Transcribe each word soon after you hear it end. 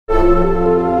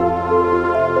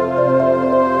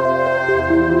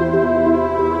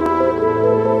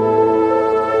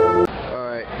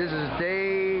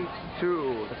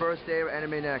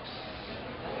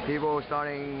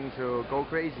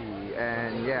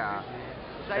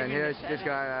yeah. And here's this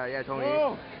guy, yeah, Tony.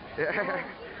 Oh.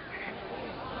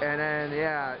 And then,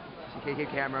 yeah,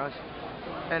 CKK cameras.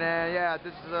 And then, yeah,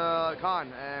 this is a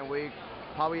con, and we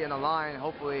probably in the line.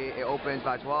 Hopefully, it opens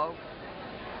by 12.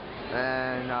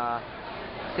 And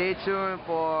stay tuned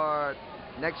for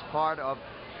next part of,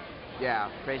 yeah,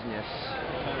 craziness.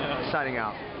 Signing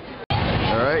out.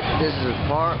 All right, this is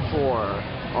part 4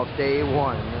 of day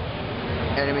 1.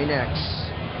 AnimeNext.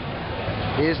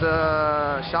 Here's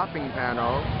the shopping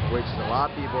panel, which is a lot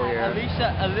of people here.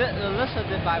 Alyssa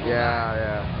did Bible.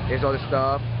 Yeah. Here's all the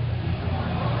stuff.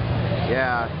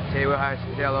 Yeah, say hi,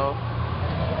 say hello.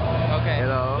 Okay.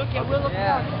 Hello. Look at Willow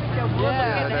Park.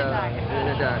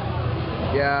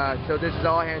 Yeah, so this is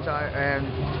all hentai, and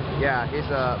yeah, here's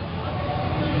a.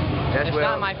 It's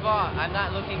not my fault. I'm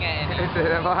not looking at any.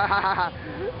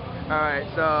 Alright,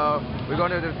 so we're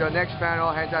going to the next panel,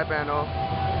 hentai panel,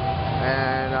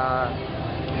 and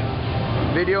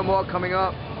video more coming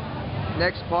up.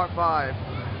 Next part 5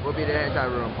 will be the hentai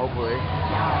room, hopefully.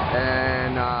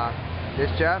 And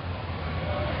this Jeff,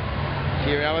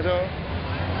 here Yamato,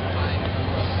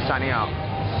 signing out.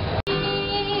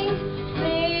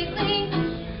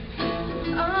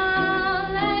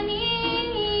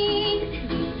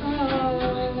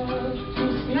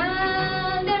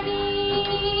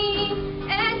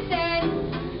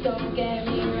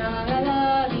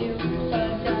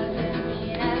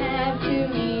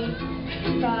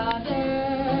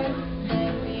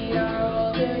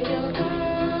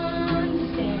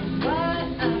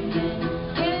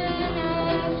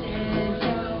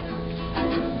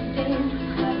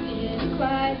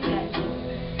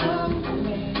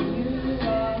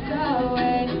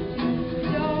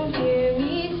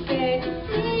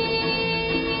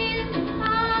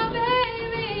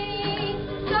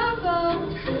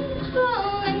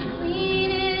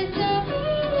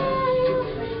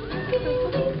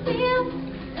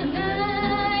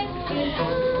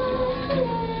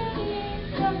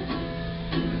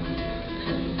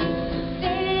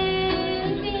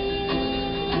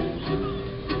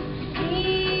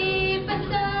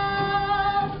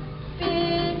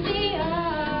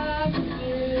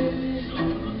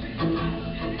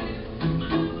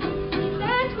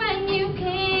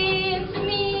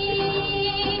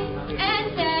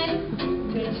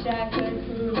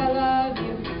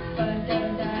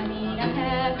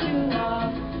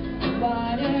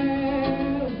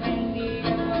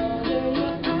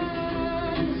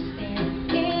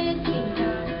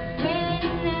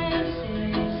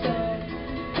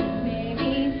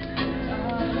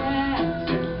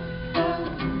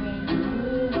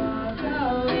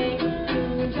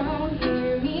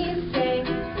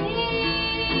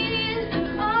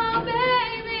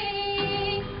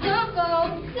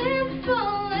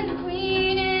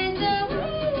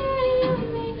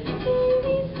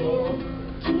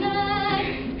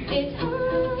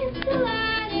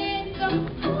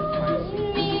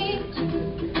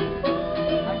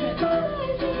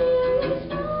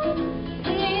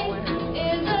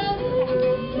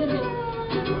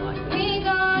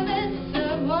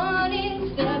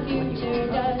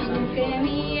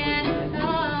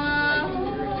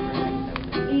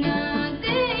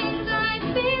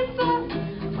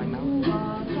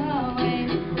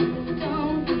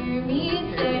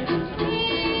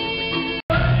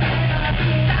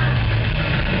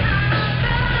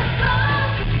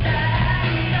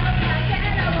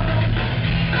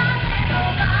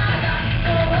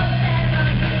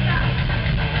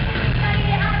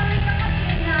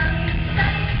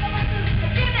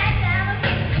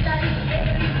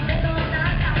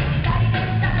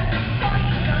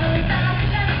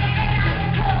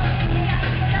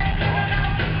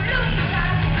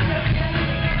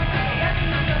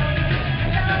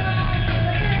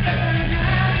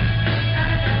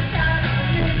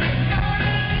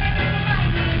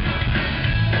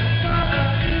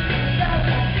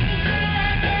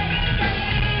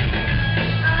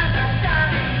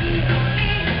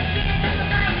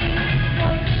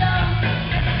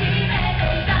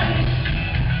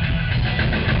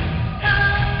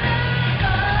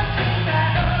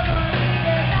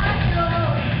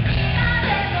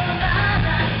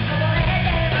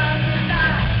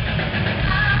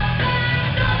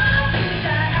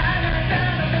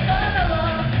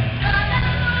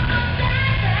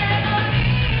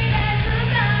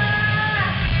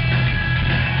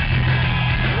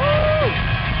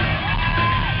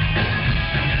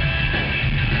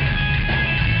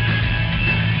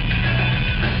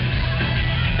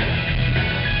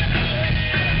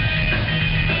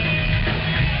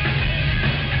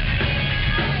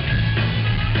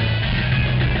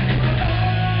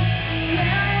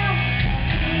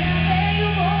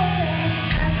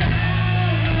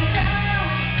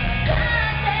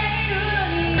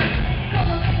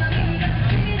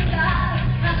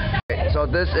 So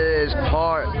this is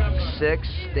part 6,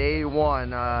 day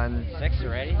 1. 6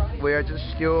 already? We are just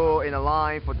still in a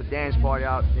line for the dance party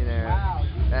out in there,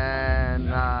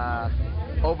 and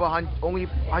only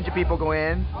 100 people go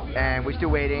in, and we're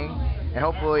still waiting, and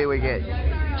hopefully we get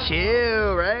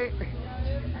chill, right?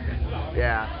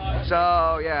 Yeah.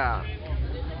 So yeah,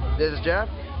 this is Jeff.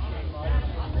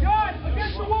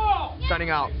 Signing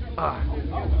out.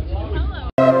 Hello.